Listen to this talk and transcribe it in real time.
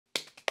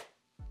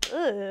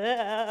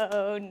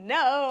Oh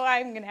no,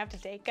 I'm gonna have to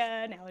take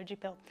an allergy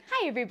pill.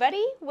 Hi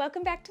everybody,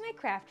 welcome back to my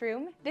craft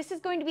room. This is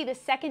going to be the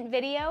second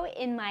video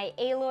in my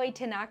Aloy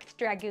Tenakth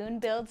Dragoon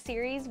build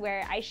series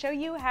where I show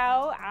you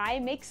how I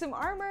make some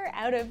armor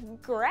out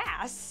of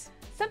grass.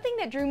 Something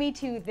that drew me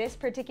to this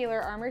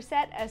particular armor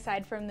set,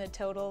 aside from the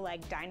total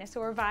like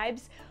dinosaur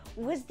vibes,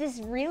 was this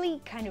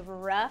really kind of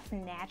rough,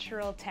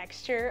 natural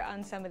texture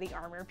on some of the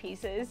armor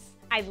pieces.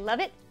 I love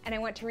it and I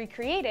want to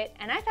recreate it,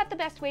 and I thought the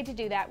best way to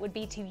do that would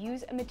be to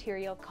use a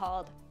material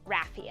called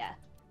raffia.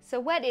 So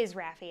what is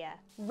raffia?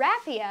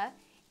 Raffia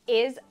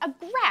is a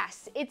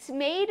grass. It's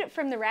made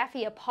from the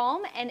raffia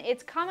palm and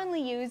it's commonly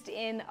used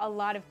in a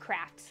lot of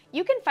crafts.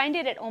 You can find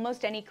it at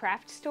almost any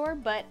craft store,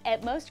 but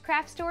at most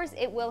craft stores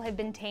it will have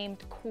been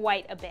tamed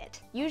quite a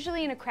bit.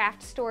 Usually in a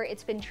craft store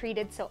it's been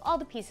treated so all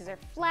the pieces are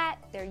flat,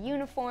 they're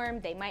uniform,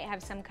 they might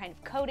have some kind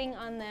of coating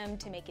on them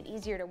to make it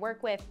easier to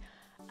work with.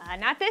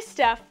 Not this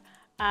stuff.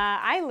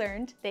 I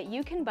learned that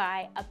you can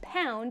buy a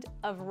pound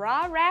of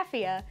raw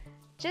raffia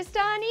just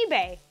on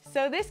eBay.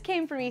 So this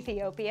came from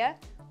Ethiopia.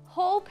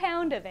 Whole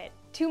pound of it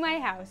to my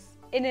house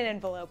in an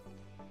envelope.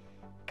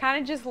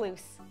 Kind of just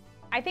loose.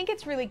 I think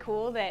it's really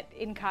cool that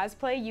in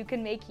cosplay you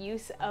can make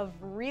use of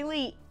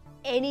really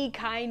any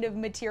kind of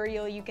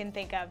material you can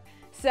think of.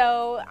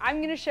 So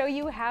I'm gonna show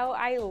you how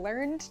I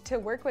learned to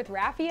work with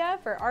raffia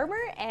for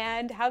armor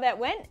and how that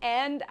went,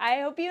 and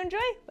I hope you enjoy.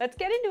 Let's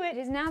get into it. It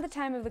is now the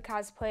time of the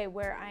cosplay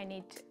where I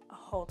need to,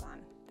 hold on,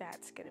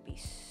 that's gonna be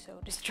so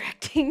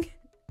distracting.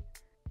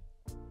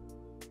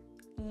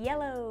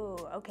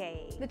 Yellow,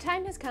 okay. The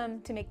time has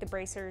come to make the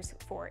bracers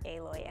for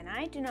Aloy, and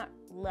I do not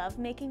love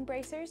making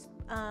bracers,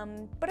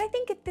 but I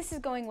think this is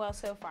going well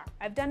so far.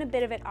 I've done a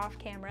bit of it off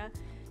camera,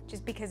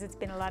 just because it's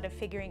been a lot of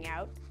figuring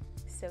out.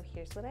 So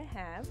here's what I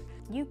have.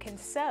 You can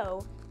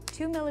sew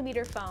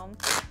 2mm foam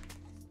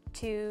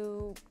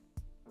to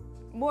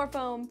more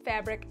foam,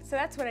 fabric, so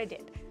that's what I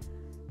did.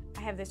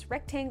 I have this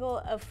rectangle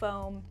of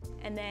foam,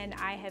 and then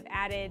I have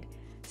added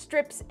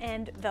strips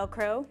and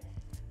Velcro.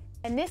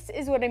 And this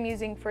is what I'm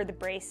using for the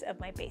brace of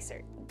my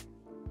baser.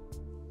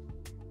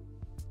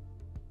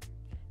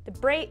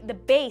 The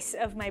base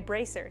of my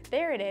bracer,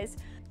 there it is.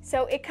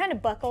 So it kind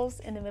of buckles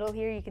in the middle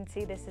here. You can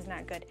see this is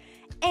not good.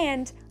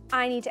 And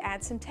I need to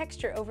add some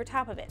texture over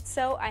top of it.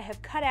 So I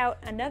have cut out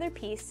another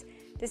piece.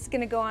 This is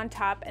gonna go on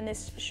top, and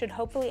this should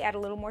hopefully add a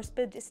little more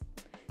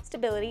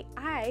stability.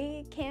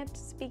 I can't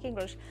speak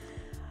English.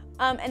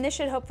 And this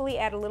should hopefully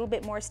add a little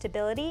bit more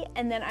stability.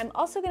 And then I'm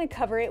also gonna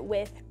cover it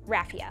with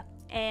raffia.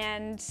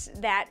 And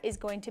that is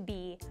going to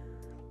be,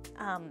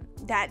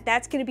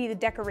 that's gonna be the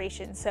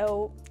decoration.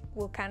 So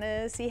we'll kind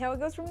of see how it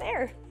goes from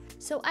there.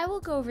 So I will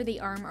go over the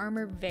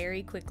armor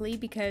very quickly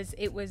because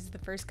it was the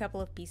first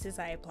couple of pieces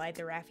I applied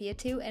the raffia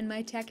to, and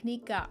my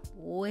technique got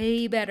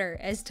way better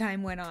as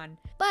time went on.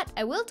 But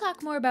I will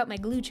talk more about my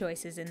glue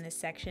choices in this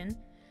section.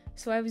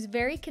 So I was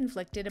very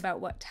conflicted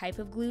about what type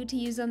of glue to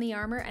use on the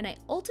armor, and I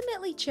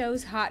ultimately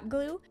chose hot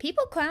glue.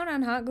 People clown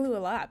on hot glue a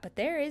lot, but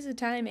there is a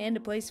time and a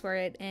place for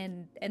it,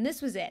 and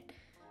this was it.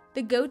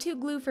 The go-to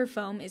glue for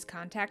foam is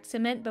contact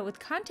cement, but with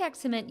contact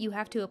cement you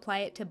have to apply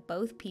it to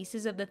both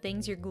pieces of the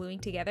things you're gluing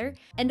together,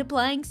 and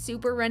applying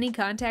super runny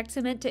contact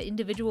cement to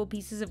individual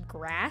pieces of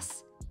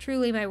grass?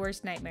 Truly my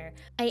worst nightmare.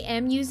 I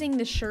am using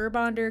the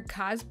Surebonder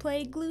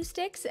Cosplay glue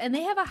sticks, and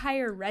they have a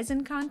higher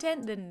resin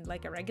content than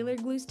like a regular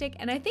glue stick,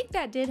 and I think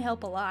that did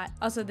help a lot.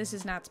 Also, this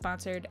is not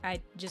sponsored.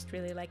 I just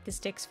really like the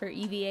sticks for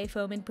EVA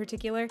foam in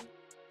particular.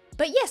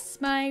 But yes,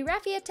 my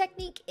raffia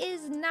technique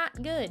is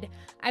not good.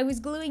 I was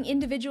gluing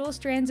individual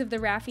strands of the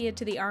raffia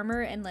to the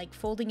armor and like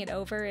folding it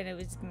over, and it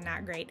was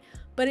not great,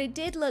 but it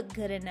did look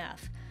good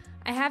enough.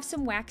 I have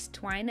some waxed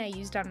twine I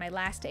used on my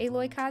last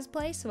Aloy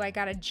cosplay, so I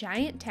got a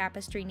giant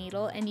tapestry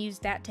needle and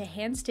used that to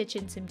hand stitch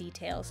in some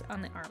details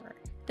on the armor.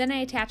 Then I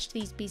attached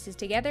these pieces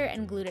together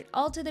and glued it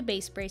all to the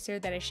base bracer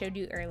that I showed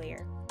you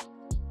earlier.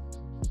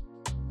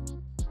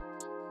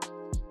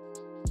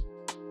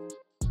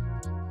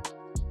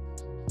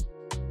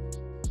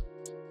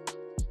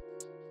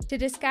 To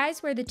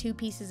disguise where the two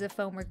pieces of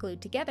foam were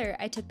glued together,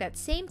 I took that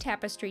same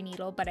tapestry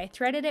needle, but I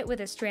threaded it with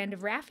a strand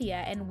of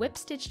raffia and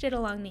whip-stitched it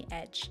along the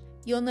edge.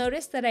 You'll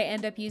notice that I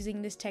end up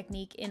using this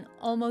technique in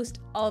almost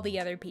all the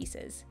other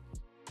pieces.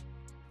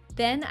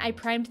 Then I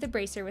primed the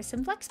bracer with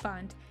some Flex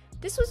Bond.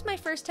 This was my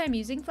first time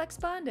using Flex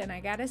Bond, and I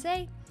gotta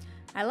say,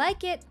 I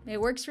like it.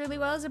 It works really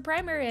well as a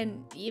primer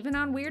and even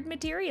on weird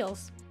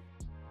materials.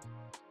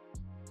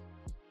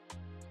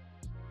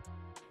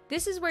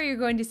 This is where you're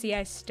going to see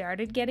I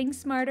started getting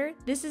smarter.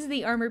 This is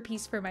the armor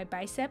piece for my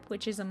bicep,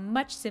 which is a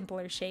much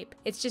simpler shape.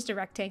 It's just a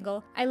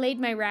rectangle. I laid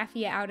my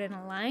raffia out in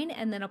a line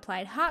and then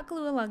applied hot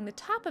glue along the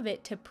top of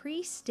it to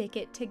pre-stick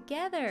it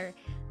together.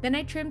 Then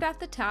I trimmed off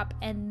the top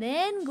and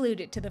then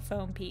glued it to the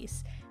foam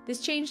piece.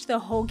 This changed the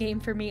whole game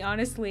for me,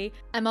 honestly.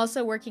 I'm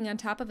also working on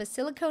top of a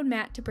silicone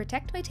mat to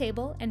protect my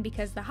table, and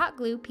because the hot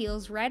glue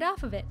peels right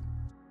off of it.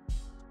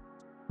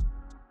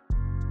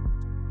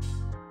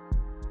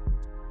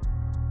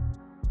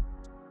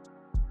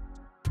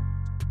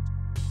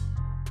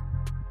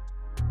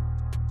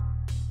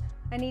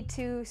 I need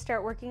to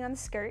start working on the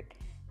skirt,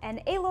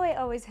 and Aloy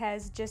always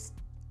has just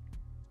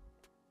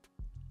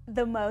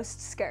the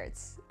most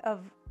skirts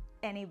of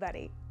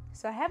anybody.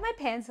 So I have my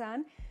pants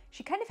on.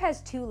 She kind of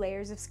has 2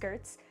 layers of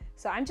skirts,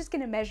 so I'm just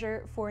gonna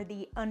measure for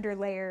the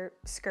underlayer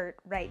skirt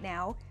right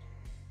now.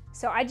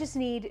 So I just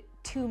need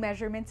 2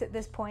 measurements at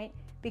this point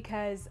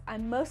because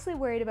I'm mostly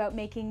worried about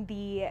making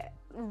the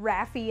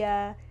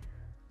raffia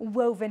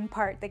woven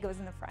part that goes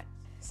in the front.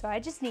 So I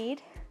just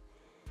need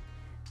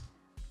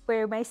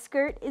where my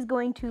skirt is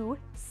going to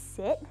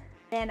sit.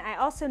 And I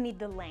also need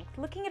the length.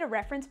 Looking at a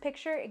reference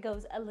picture, it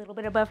goes a little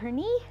bit above her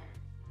knee.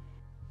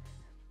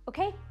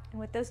 Okay, and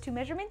with those 2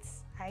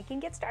 measurements, I can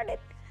get started.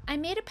 I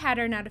made a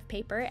pattern out of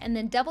paper and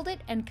then doubled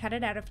it and cut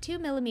it out of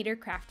 2mm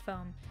craft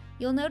foam.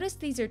 You'll notice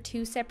these are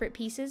 2 separate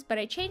pieces, but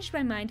I changed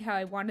my mind how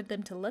I wanted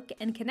them to look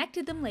and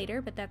connected them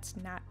later, but that's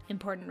not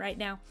important right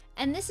now.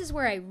 And this is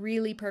where I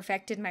really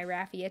perfected my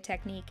raffia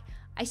technique.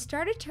 I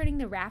started turning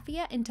the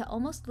raffia into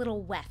almost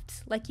little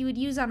wefts, like you would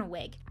use on a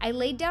wig. I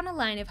laid down a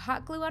line of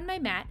hot glue on my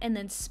mat and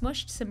then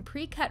smushed some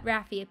pre-cut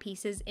raffia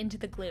pieces into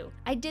the glue.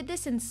 I did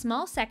this in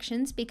small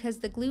sections because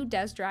the glue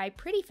does dry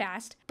pretty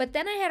fast, but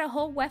then I had a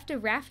whole weft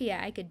of raffia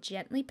I could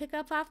gently pick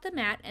up off the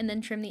mat and then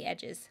trim the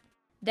edges.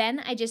 Then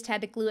I just had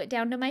to glue it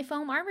down to my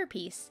foam armor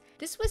piece.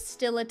 This was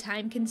still a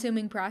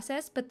time-consuming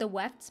process, but the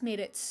wefts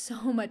made it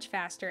so much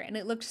faster and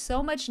it looked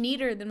so much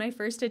neater than my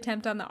first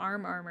attempt on the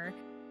arm armor.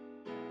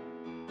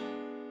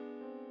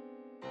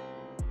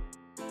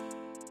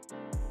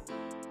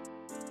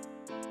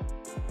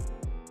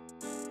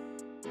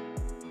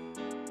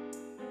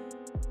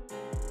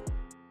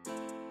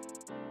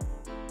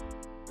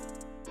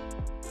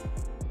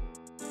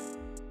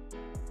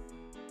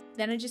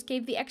 Then I just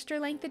gave the extra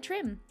length a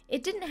trim.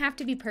 It didn't have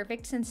to be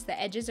perfect since the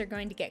edges are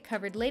going to get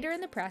covered later in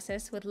the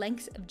process with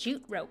lengths of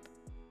jute rope.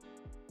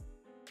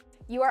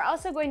 You are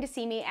also going to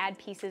see me add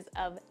pieces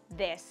of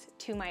this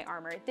to my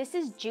armor. This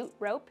is jute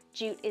rope.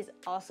 Jute is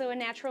also a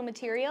natural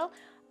material.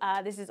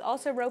 This is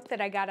also rope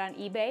that I got on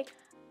eBay.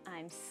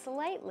 I'm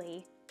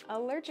slightly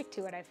allergic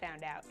to it, I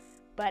found out,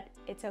 but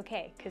it's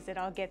okay because it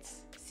all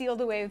gets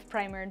sealed away with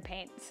primer and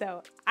paint,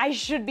 so I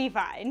should be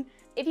fine.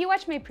 If you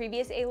watched my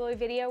previous Aloy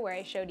video where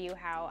I showed you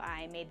how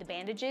I made the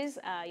bandages,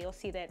 you'll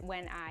see that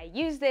when I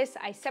use this,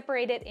 I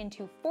separate it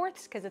into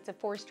fourths because it's a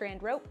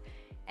 4-strand rope,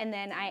 and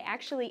then I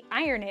actually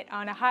iron it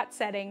on a hot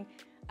setting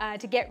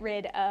to get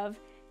rid of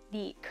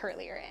the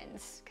curlier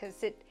ends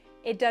because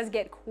it does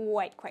get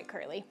quite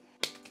curly.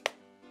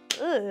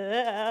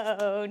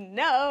 Oh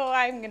no,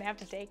 I'm gonna have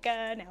to take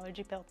an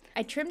allergy pill.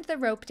 I trimmed the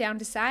rope down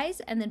to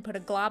size and then put a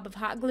glob of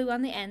hot glue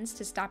on the ends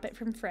to stop it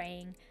from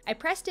fraying. I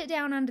pressed it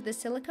down onto the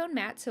silicone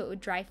mat so it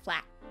would dry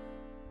flat.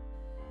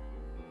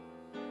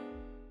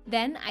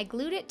 Then I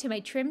glued it to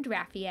my trimmed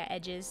raffia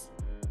edges.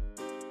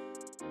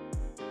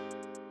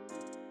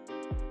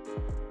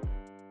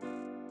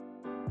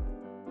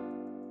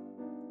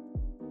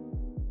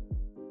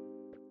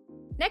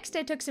 Next,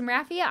 I took some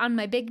raffia on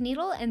my big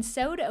needle and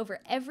sewed over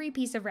every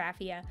piece of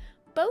raffia,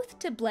 both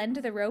to blend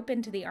the rope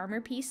into the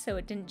armor piece so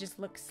it didn't just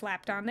look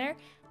slapped on there,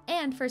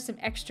 and for some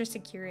extra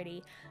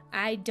security.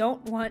 I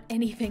don't want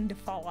anything to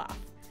fall off.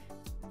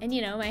 And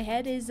you know, my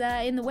head is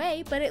in the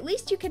way, but at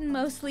least you can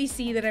mostly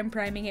see that I'm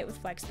priming it with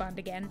Flex Bond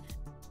again.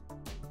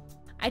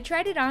 I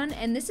tried it on,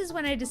 and this is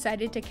when I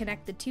decided to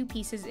connect the 2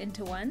 pieces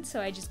into one, so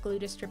I just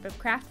glued a strip of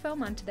craft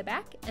foam onto the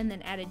back and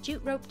then added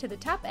jute rope to the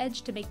top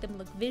edge to make them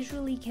look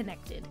visually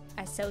connected.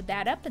 I sewed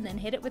that up and then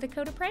hit it with a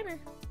coat of primer.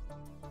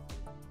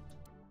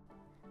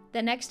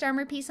 The next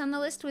armor piece on the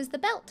list was the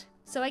belt,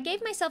 so I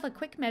gave myself a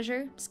quick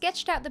measure,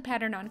 sketched out the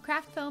pattern on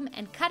craft foam,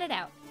 and cut it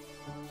out.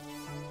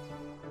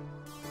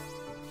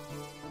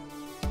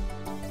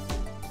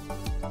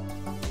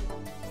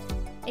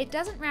 It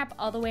doesn't wrap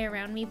all the way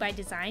around me by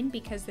design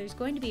because there's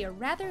going to be a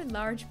rather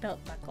large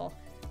belt buckle.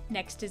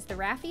 Next is the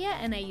raffia,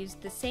 and I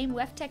used the same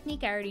weft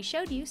technique I already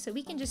showed you, so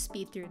we can just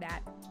speed through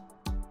that.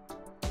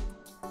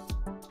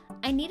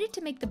 I needed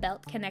to make the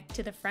belt connect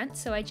to the front,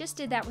 so I just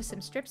did that with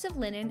some strips of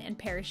linen and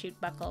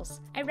parachute buckles.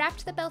 I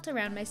wrapped the belt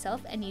around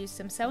myself and used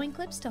some sewing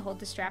clips to hold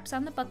the straps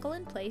on the buckle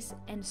in place,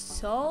 and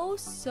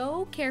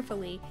so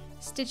carefully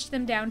stitched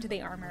them down to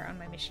the armor on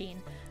my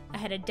machine. I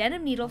had a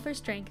denim needle for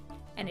strength,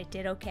 and it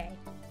did okay.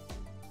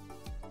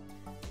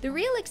 The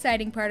real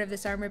exciting part of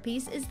this armor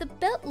piece is the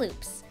belt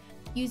loops.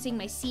 Using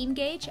my seam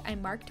gauge, I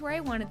marked where I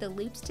wanted the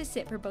loops to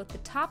sit for both the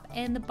top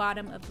and the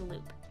bottom of the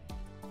loop.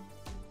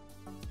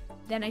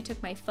 Then I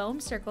took my foam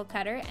circle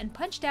cutter and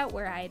punched out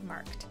where I had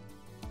marked.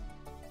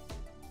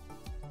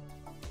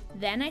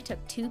 Then I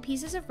took 2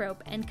 pieces of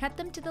rope and cut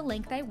them to the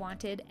length I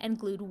wanted and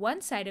glued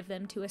one side of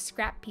them to a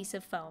scrap piece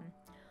of foam.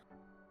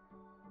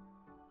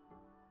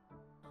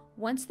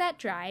 Once that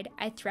dried,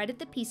 I threaded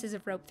the pieces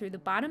of rope through the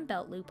bottom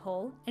belt loop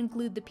hole and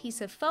glued the piece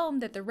of foam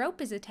that the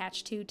rope is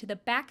attached to the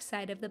back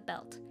side of the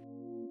belt.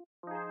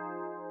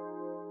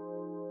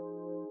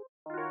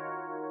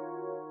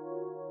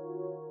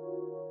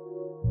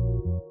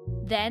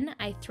 Then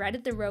I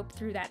threaded the rope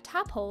through that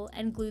top hole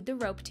and glued the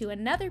rope to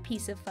another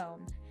piece of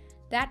foam.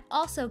 That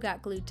also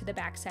got glued to the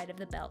back side of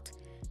the belt.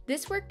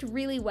 This worked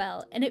really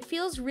well, and it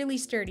feels really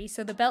sturdy,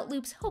 so the belt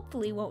loops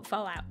hopefully won't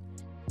fall out.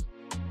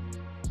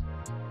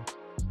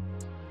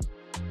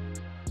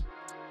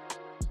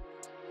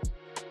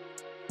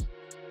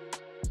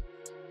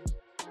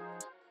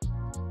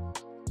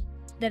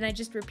 Then I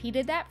just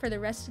repeated that for the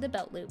rest of the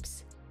belt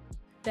loops.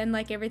 Then,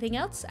 like everything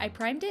else, I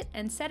primed it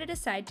and set it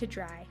aside to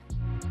dry.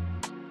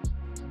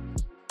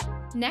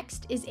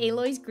 Next is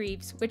Aloy's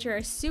greaves, which are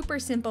a super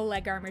simple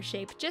leg armor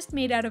shape, just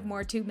made out of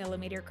more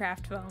 2mm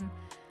craft foam.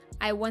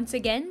 I once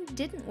again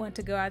didn't want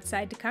to go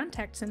outside to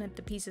contact cement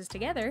the pieces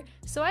together,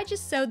 so I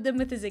just sewed them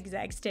with a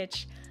zigzag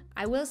stitch.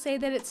 I will say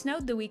that it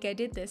snowed the week I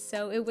did this,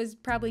 so it was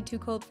probably too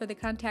cold for the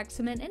contact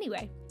cement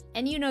anyway.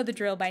 And you know the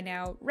drill by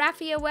now,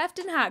 raffia weft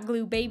and hot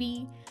glue,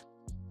 baby!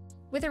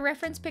 With a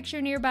reference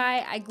picture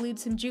nearby, I glued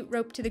some jute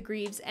rope to the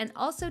greaves and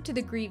also to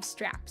the greave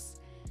straps.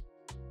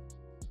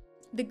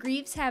 The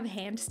greaves have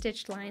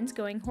hand-stitched lines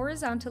going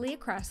horizontally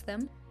across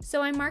them,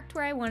 so I marked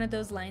where I wanted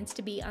those lines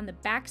to be on the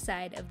back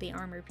side of the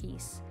armor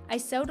piece. I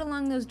sewed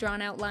along those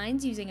drawn-out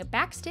lines using a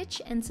back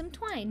stitch and some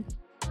twine.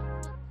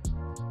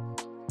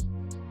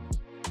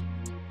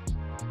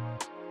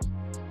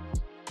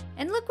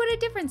 And look what a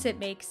difference it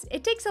makes!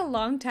 It takes a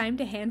long time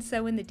to hand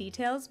sew in the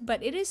details,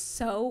 but it is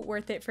so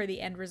worth it for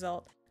the end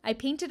result. I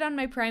painted on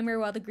my primer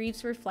while the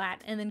greaves were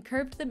flat and then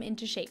curved them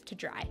into shape to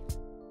dry.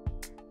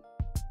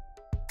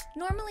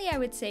 Normally I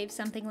would save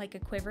something like a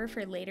quiver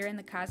for later in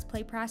the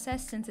cosplay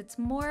process since it's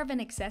more of an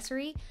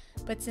accessory,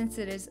 but since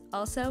it is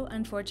also,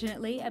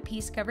 unfortunately, a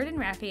piece covered in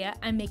raffia,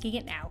 I'm making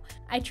it now.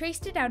 I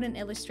traced it out in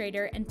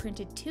Illustrator and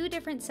printed 2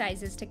 different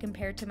sizes to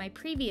compare to my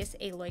previous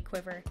Aloy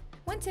quiver.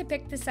 Once I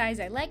picked the size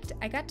I liked,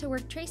 I got to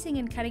work tracing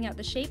and cutting out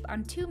the shape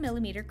on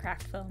 2mm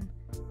craft foam.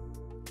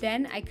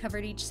 Then I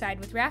covered each side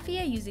with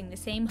raffia using the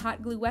same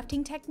hot glue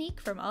wefting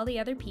technique from all the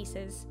other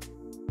pieces.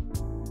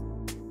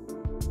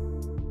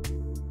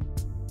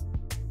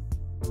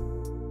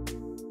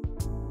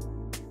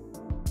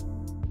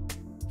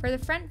 For the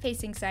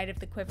front-facing side of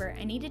the quiver,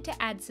 I needed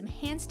to add some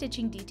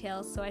hand-stitching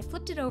details, so I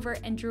flipped it over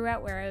and drew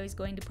out where I was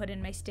going to put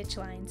in my stitch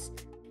lines.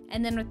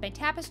 And then with my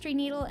tapestry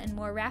needle and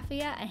more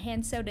raffia, I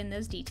hand-sewed in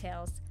those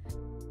details.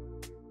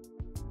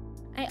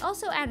 I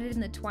also added in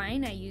the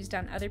twine I used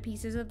on other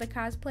pieces of the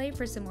cosplay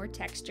for some more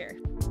texture.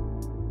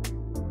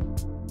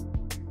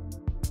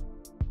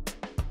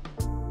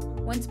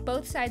 Once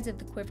both sides of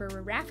the quiver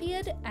were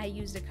raffiaed, I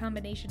used a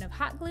combination of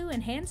hot glue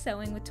and hand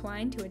sewing with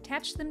twine to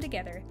attach them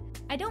together.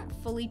 I don't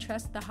fully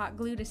trust the hot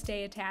glue to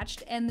stay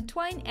attached, and the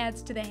twine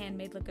adds to the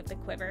handmade look of the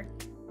quiver.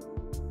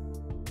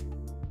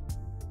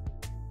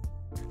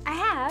 I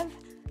have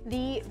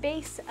the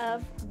base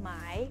of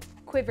my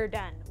quiver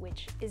done,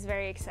 which is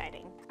very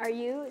exciting. Are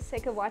you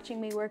sick of watching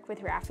me work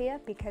with raffia?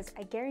 Because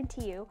I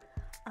guarantee you,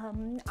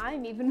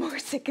 I'm even more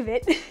sick of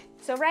it.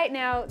 So right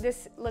now,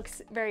 this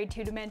looks very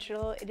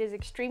two-dimensional. It is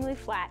extremely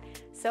flat.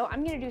 So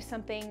I'm gonna do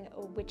something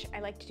which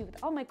I like to do with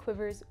all my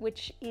quivers,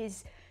 which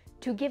is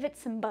to give it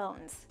some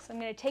bones. So I'm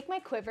gonna take my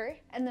quiver,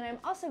 and then I'm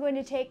also going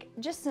to take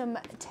just some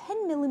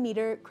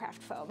 10mm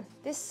craft foam.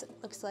 This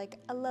looks like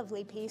a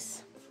lovely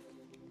piece.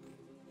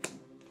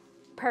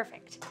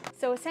 Perfect.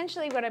 So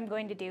essentially what I'm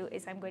going to do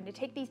is I'm going to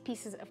take these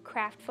pieces of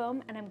craft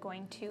foam and I'm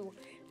going to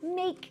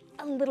make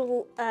a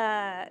little,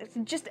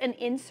 just an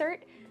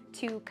insert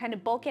to kind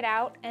of bulk it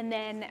out and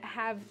then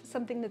have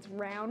something that's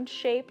round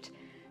shaped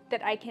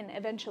that I can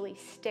eventually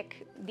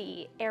stick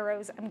the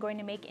arrows I'm going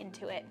to make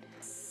into it.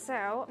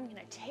 So I'm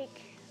gonna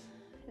take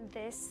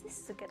this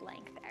is a good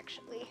length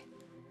actually,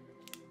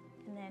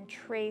 and then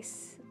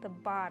trace the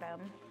bottom.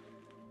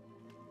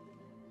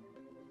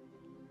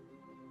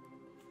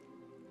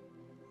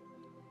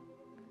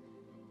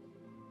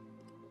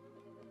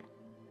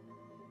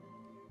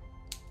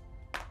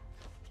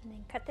 And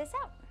then cut this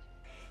out.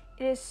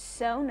 It is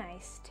so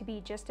nice to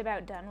be just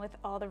about done with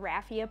all the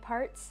raffia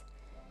parts.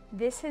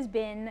 This has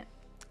been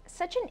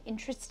such an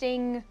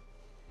interesting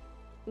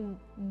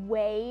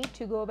way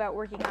to go about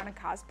working on a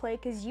cosplay,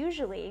 because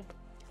usually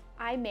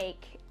I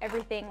make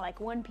everything like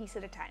one piece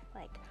at a time.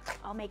 Like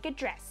I'll make a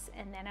dress,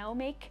 and then I'll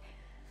make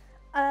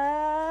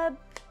a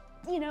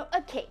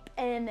cape,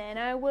 and then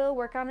I will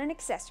work on an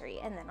accessory,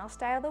 and then I'll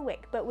style the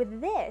wig. But with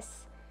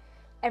this,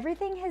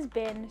 everything has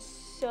been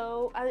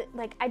so,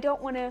 like I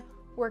don't want to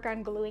work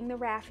on gluing the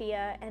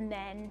raffia and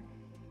then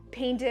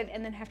paint it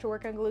and then have to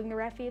work on gluing the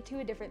raffia to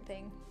a different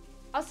thing.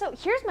 Also,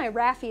 here's my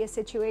raffia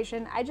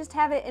situation. I just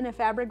have it in a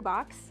fabric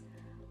box.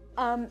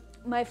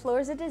 My floor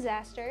is a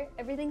disaster.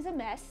 Everything's a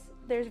mess.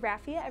 There's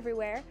raffia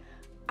everywhere.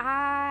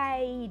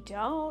 I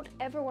don't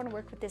ever want to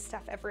work with this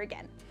stuff ever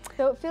again.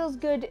 So it feels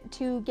good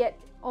to get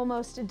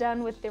almost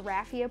done with the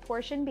raffia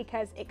portion,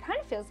 because it kind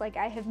of feels like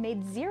I have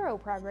made zero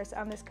progress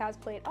on this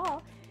cosplay at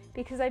all,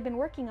 because I've been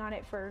working on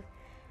it for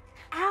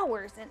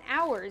hours and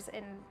hours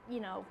and,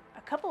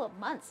 a couple of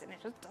months, and it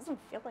just doesn't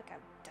feel like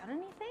I've done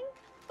anything,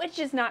 which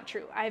is not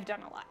true. I've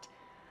done a lot.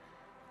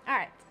 All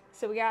right,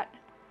 so we got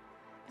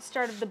the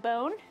start of the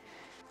bone.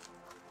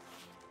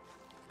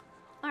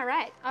 All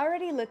right,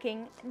 already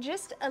looking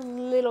just a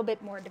little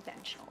bit more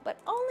dimensional, but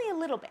only a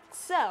little bit.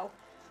 So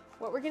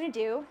what we're gonna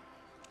do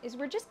is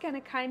we're just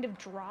gonna kind of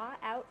draw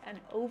out an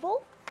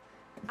oval.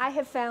 I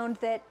have found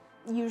that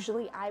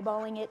usually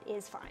eyeballing it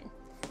is fine.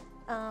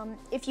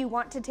 If you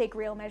want to take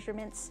real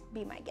measurements,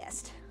 be my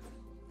guest.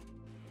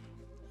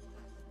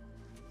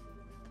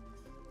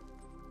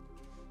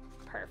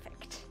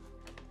 Perfect.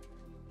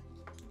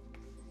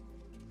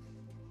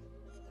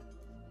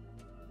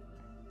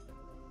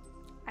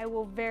 I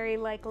will very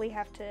likely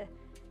have to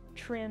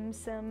trim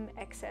some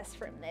excess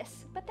from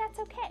this, but that's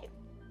okay.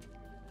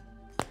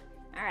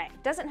 All right,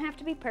 doesn't have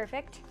to be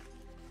perfect,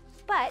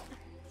 but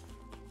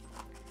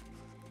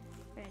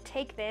I'm gonna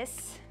take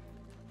this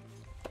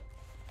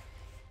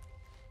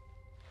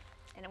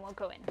and it won't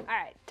go in. All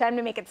right, time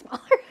to make it smaller.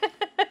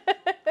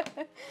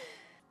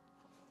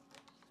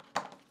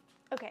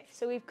 Okay,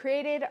 so we've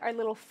created our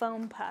little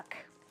foam puck.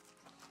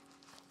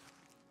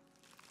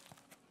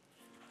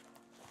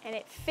 And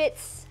it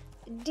fits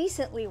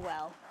decently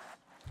well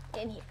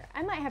in here.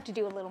 I might have to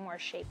do a little more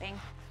shaping,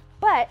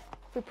 but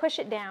if we push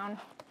it down,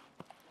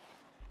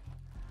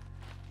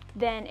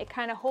 then it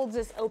kind of holds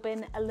us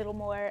open a little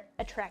more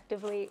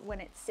attractively when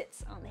it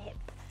sits on the hip.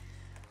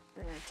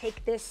 We're gonna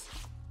take this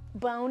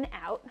bone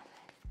out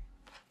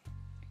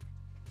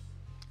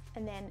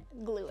and then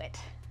glue it.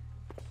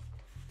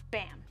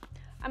 Bam.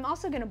 I'm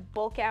also gonna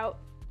bulk out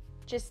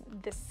just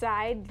the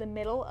side, the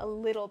middle, a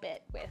little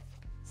bit with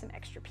some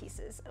extra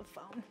pieces of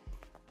foam.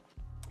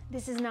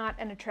 This is not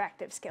an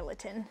attractive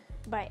skeleton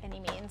by any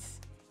means.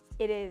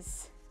 It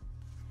is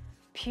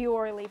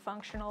purely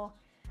functional,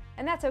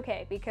 and that's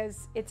okay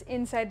because it's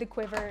inside the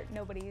quiver.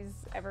 Nobody's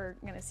ever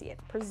gonna see it,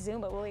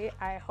 presumably.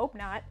 I hope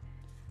not.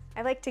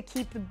 I like to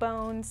keep the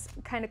bones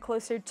kind of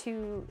closer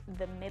to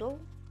the middle,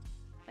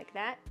 like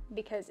that,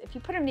 because if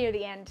you put them near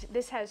the end,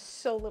 this has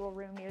so little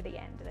room near the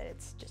end that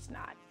it's just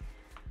not,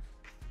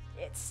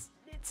 it's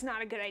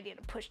not a good idea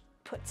to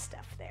put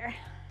stuff there.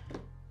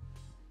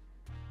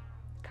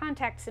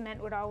 Contact cement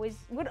would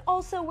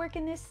also work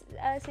in this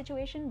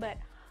situation, but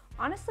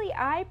honestly,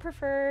 I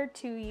prefer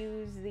to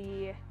use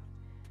the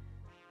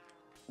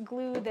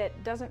glue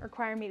that doesn't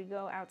require me to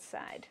go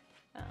outside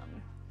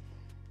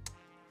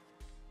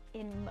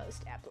in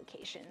most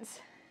applications.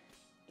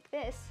 Like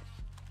this.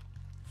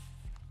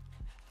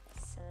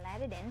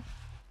 Slide it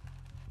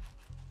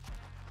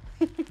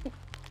in.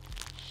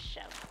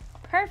 Shove.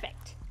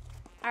 Perfect.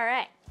 All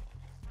right.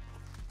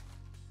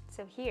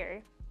 So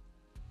here,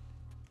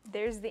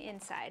 there's the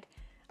inside.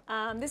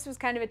 This was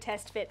kind of a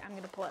test fit. I'm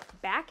gonna pull it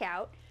back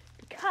out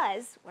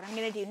because what I'm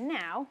gonna do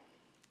now,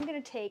 I'm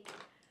gonna take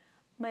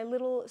my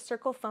little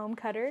circle foam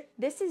cutter.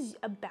 This is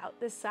about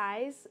the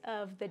size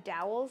of the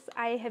dowels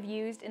I have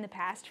used in the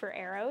past for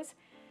arrows.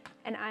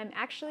 And I'm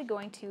actually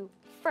going to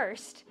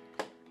first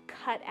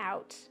cut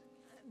out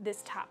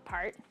this top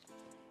part,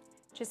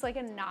 just like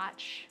a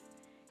notch,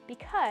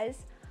 because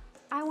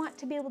I want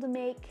to be able to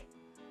make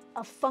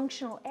a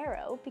functional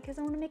arrow because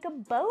I want to make a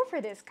bow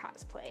for this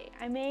cosplay.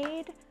 I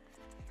made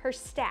her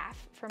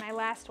staff for my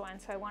last one,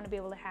 so I want to be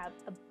able to have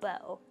a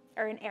bow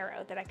or an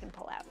arrow that I can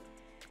pull out.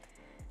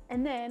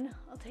 And then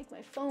I'll take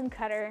my foam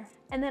cutter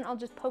and then I'll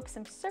just poke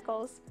some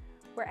circles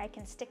where I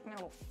can stick my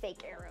little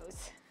fake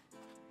arrows.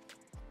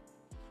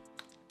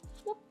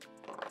 Whoop.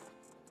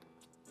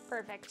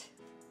 Perfect.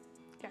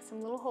 Got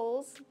some little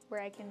holes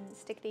where I can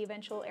stick the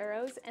eventual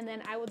arrows, and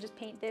then I will just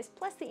paint this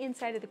plus the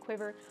inside of the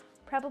quiver,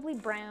 probably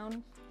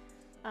brown,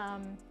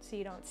 so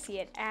you don't see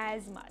it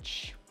as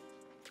much.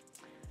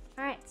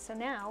 All right, so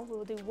now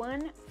we'll do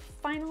one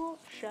final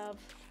shove.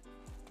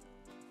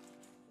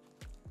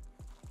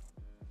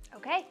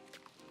 Okay,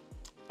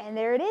 and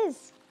there it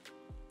is.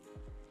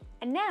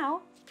 And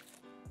now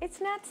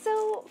it's not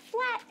so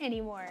flat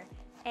anymore,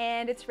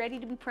 and it's ready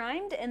to be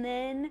primed and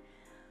then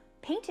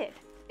painted.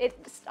 It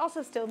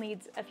also still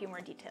needs a few more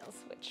details,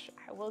 which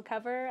I will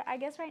cover, I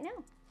guess, right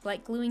now.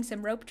 Like gluing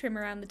some rope trim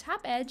around the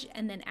top edge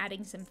and then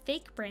adding some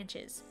fake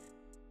branches.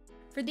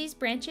 For these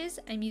branches,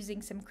 I'm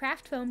using some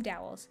craft foam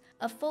dowels,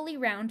 a fully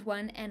round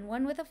one and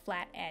one with a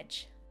flat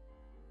edge.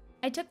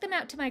 I took them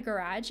out to my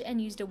garage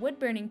and used a wood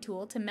burning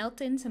tool to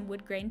melt in some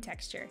wood grain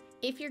texture.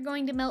 If you're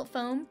going to melt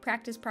foam,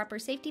 practice proper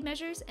safety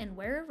measures and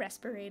wear a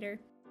respirator.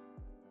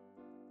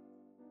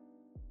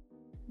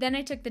 Then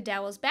I took the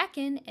dowels back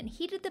in and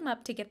heated them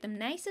up to get them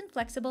nice and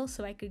flexible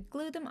so I could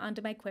glue them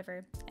onto my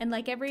quiver. And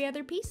like every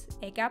other piece,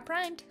 it got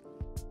primed.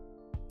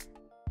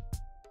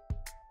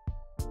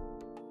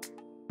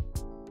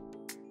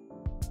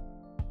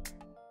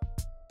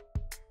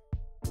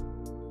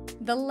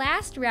 The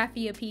last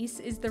raffia piece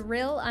is the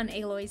rill on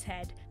Aloy's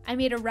head. I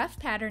made a rough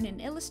pattern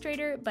in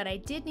Illustrator, but I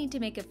did need to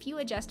make a few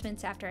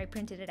adjustments after I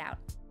printed it out.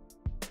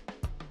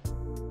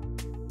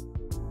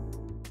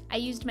 I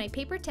used my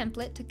paper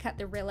template to cut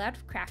the rill out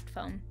of craft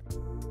foam.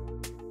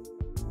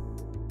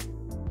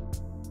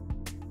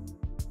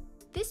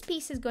 This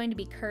piece is going to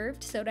be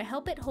curved, so to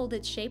help it hold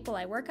its shape while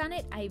I work on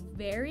it, I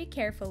very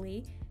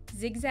carefully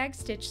zigzag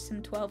stitched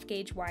some 12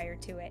 gauge wire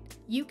to it.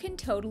 You can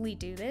totally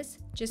do this,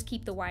 just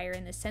keep the wire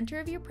in the center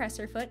of your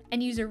presser foot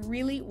and use a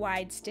really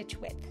wide stitch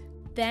width.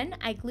 Then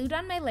I glued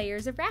on my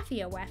layers of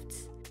raffia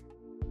wefts.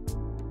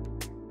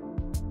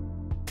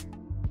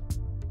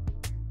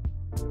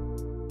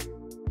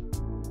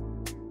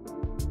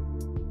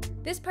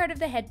 This part of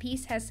the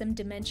headpiece has some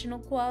dimensional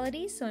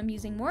quality, so I'm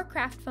using more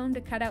craft foam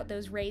to cut out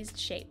those raised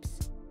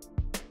shapes.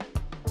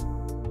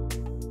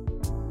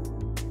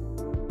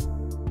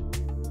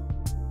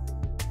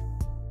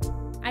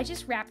 I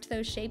just wrapped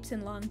those shapes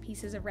in long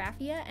pieces of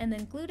raffia and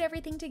then glued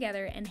everything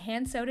together and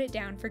hand sewed it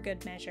down for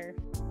good measure.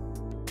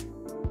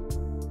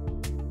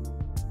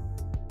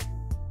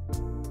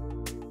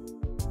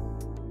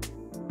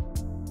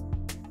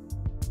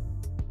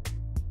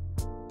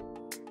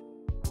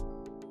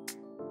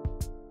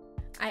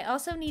 I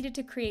also needed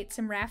to create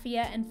some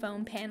raffia and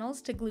foam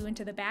panels to glue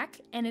into the back,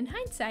 and in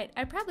hindsight,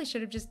 I probably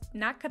should have just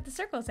not cut the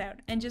circles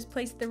out and just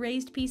placed the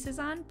raised pieces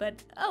on,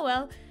 but oh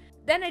well.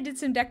 Then I did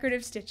some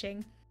decorative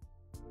stitching.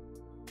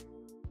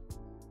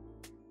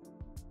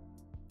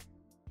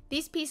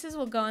 These pieces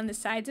will go on the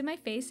sides of my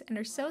face and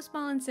are so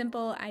small and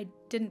simple I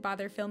didn't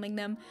bother filming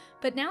them,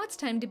 but now it's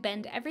time to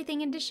bend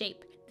everything into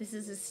shape. This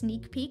is a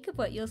sneak peek of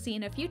what you'll see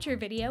in a future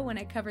video when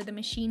I cover the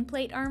machine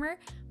plate armor,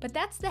 but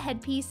that's the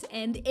headpiece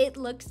and it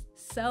looks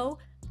so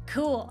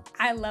cool.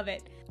 I love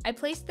it. I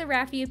placed the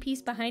raffia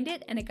piece behind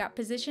it and it got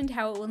positioned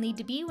how it will need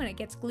to be when it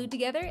gets glued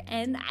together,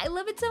 and I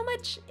love it so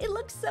much. It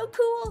looks so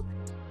cool.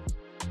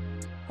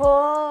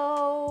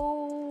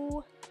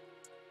 Oh,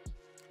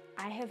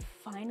 I have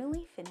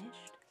finally finished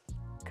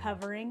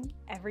covering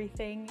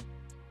everything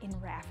in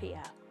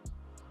raffia.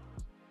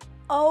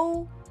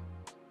 Oh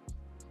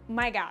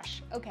my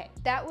gosh. Okay,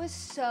 that was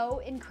so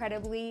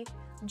incredibly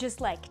just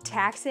like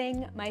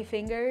taxing. My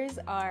fingers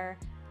are,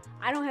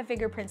 I don't have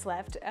fingerprints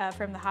left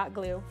from the hot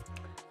glue.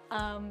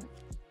 I'm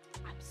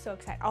so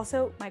excited.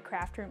 Also, my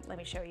craft room, let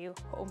me show you.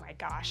 Oh my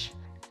gosh.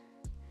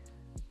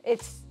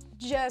 It's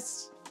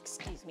just,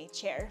 excuse me,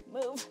 chair,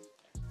 move.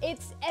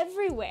 It's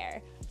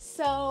everywhere.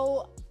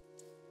 So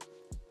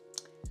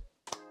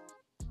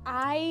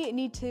I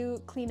need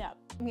to clean up.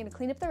 I'm gonna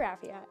clean up the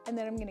raffia, and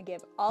then I'm gonna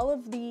give all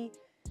of the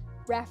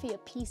raffia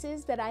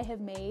pieces that I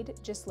have made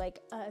just like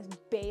a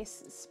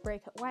base spray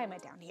coat. Why am I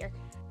down here?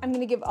 I'm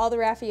gonna give all the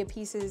raffia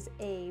pieces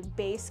a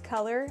base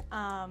color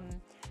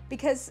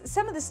because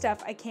some of the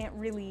stuff I can't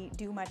really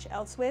do much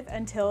else with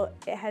until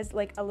it has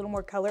like a little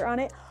more color on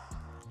it.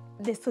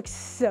 This looks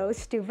so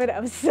stupid.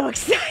 I'm so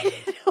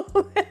excited.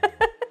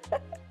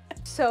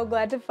 So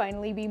glad to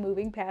finally be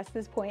moving past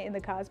this point in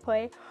the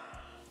cosplay.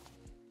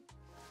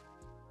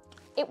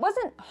 It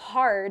wasn't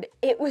hard,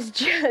 it was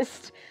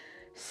just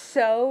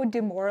so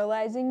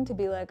demoralizing to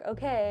be like,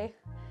 okay,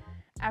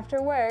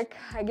 after work,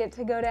 I get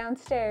to go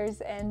downstairs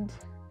and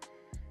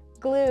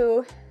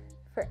glue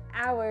for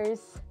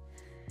hours.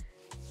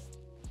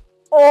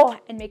 Oh,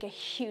 and make a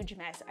huge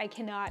mess.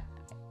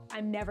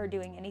 I'm never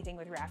doing anything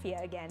with raffia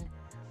again,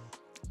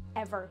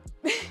 ever.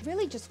 I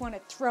really just want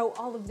to throw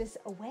all of this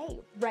away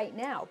right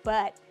now,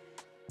 but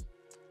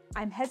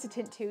I'm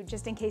hesitant to,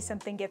 just in case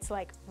something gets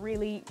like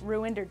really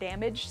ruined or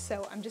damaged,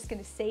 so I'm just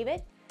gonna save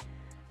it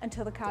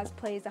until the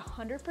cosplay is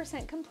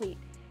 100% complete,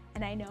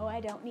 and I know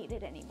I don't need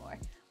it anymore.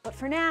 But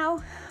for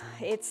now,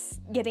 it's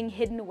getting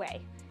hidden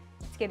away.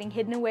 It's getting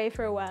hidden away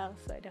for a while,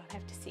 so I don't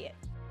have to see it.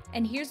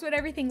 And here's what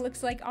everything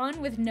looks like on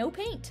with no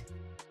paint.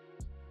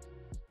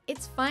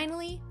 It's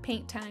finally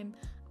paint time.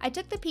 I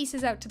took the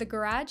pieces out to the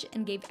garage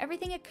and gave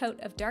everything a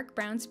coat of dark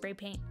brown spray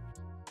paint.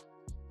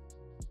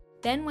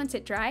 Then once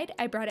it dried,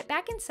 I brought it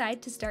back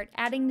inside to start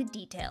adding the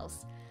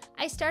details.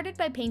 I started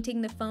by painting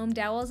the foam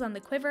dowels on the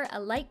quiver a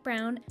light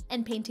brown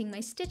and painting my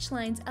stitch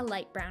lines a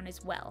light brown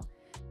as well.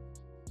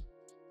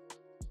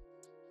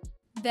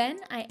 Then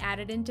I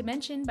added in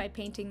dimension by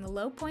painting the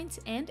low points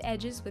and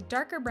edges with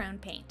darker brown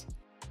paint.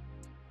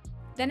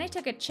 Then I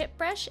took a chip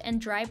brush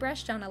and dry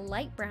brushed on a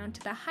light brown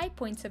to the high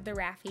points of the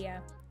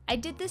raffia. I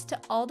did this to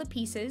all the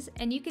pieces,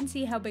 and you can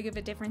see how big of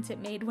a difference it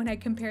made when I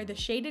compare the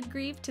shaded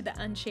greave to the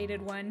unshaded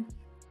one.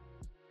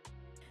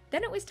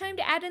 Then it was time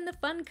to add in the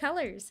fun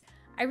colors.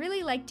 I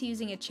really liked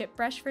using a chip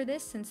brush for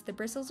this since the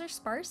bristles are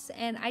sparse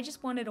and I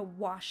just wanted a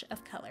wash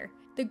of color.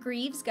 The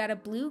greaves got a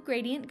blue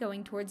gradient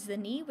going towards the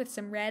knee with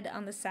some red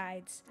on the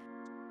sides.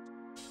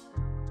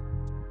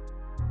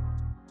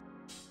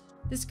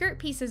 The skirt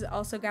pieces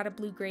also got a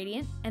blue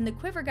gradient and the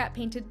quiver got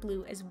painted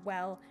blue as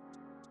well.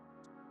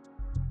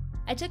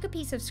 I took a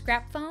piece of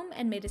scrap foam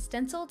and made a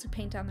stencil to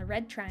paint on the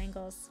red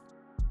triangles.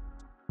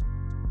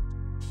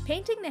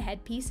 Painting the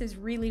headpiece is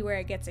really where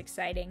it gets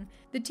exciting.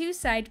 The two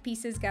side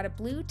pieces got a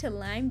blue to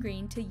lime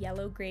green to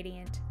yellow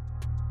gradient.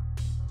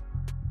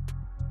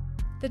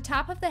 The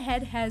top of the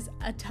head has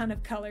a ton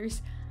of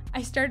colors.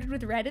 I started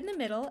with red in the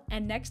middle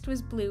and next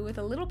was blue with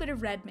a little bit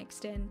of red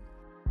mixed in.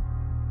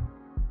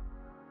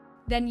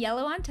 Then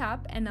yellow on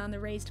top and on the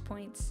raised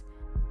points.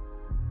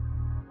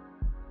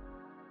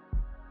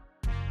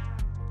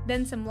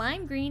 Then some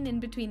lime green in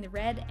between the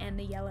red and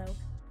the yellow.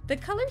 The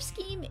color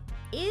scheme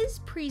is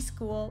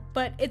preschool,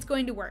 but it's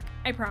going to work,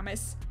 I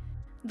promise.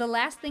 The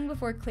last thing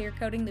before clear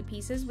coating the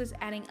pieces was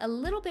adding a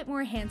little bit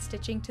more hand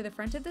stitching to the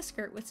front of the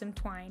skirt with some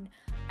twine.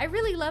 I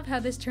really love how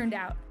this turned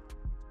out.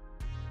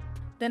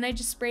 Then I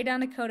just sprayed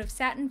on a coat of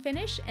satin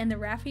finish and the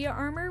raffia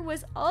armor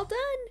was all done.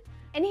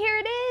 And here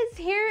it is.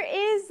 Here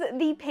is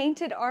the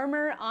painted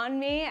armor on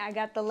me. I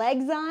got the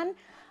legs on.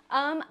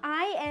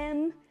 I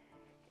am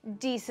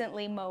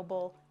decently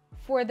mobile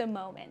for the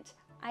moment.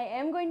 I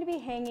am going to be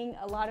hanging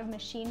a lot of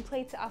machine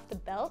plates off the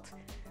belt.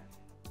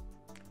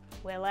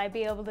 Will I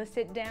be able to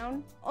sit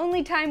down?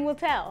 Only time will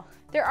tell.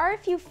 There are a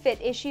few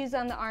fit issues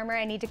on the armor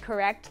I need to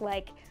correct,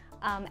 like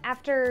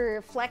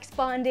after flex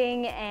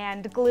bonding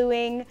and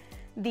gluing,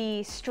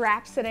 the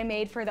straps that I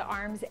made for the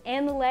arms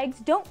and the legs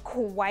don't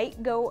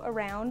quite go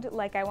around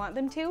like I want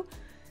them to,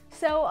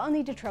 so I'll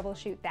need to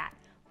troubleshoot that.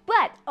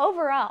 But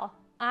overall,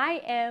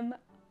 I am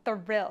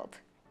thrilled.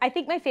 I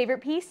think my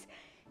favorite piece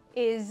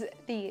is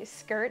the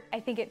skirt. I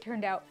think it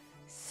turned out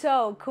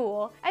so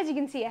cool. As you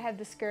can see, I have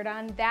the skirt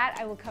on. That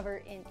I will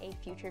cover in a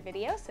future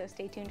video, so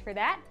stay tuned for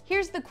that.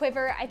 Here's the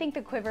quiver. I think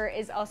the quiver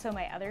is also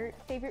my other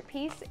favorite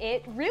piece.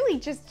 It really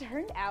just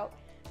turned out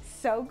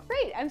so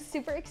great. I'm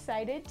super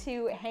excited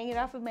to hang it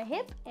off of my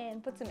hip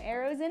and put some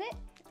arrows in it.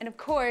 And of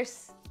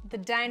course, the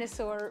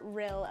dinosaur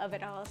rill of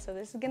it all. So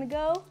this is gonna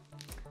go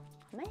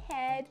on my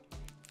head,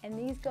 and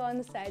these go on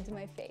the sides of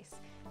my face.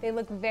 They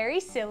look very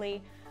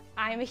silly.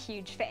 I'm a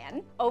huge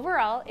fan.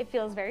 Overall, it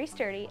feels very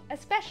sturdy,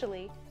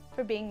 especially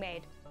for being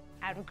made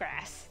out of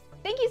grass.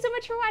 Thank you so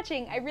much for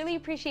watching. I really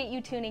appreciate you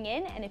tuning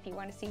in, and if you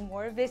want to see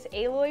more of this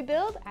Aloy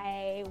build,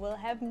 I will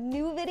have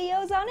new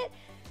videos on it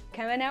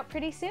coming out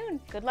pretty soon.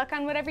 Good luck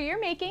on whatever you're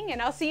making,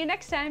 and I'll see you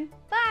next time.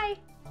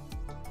 Bye!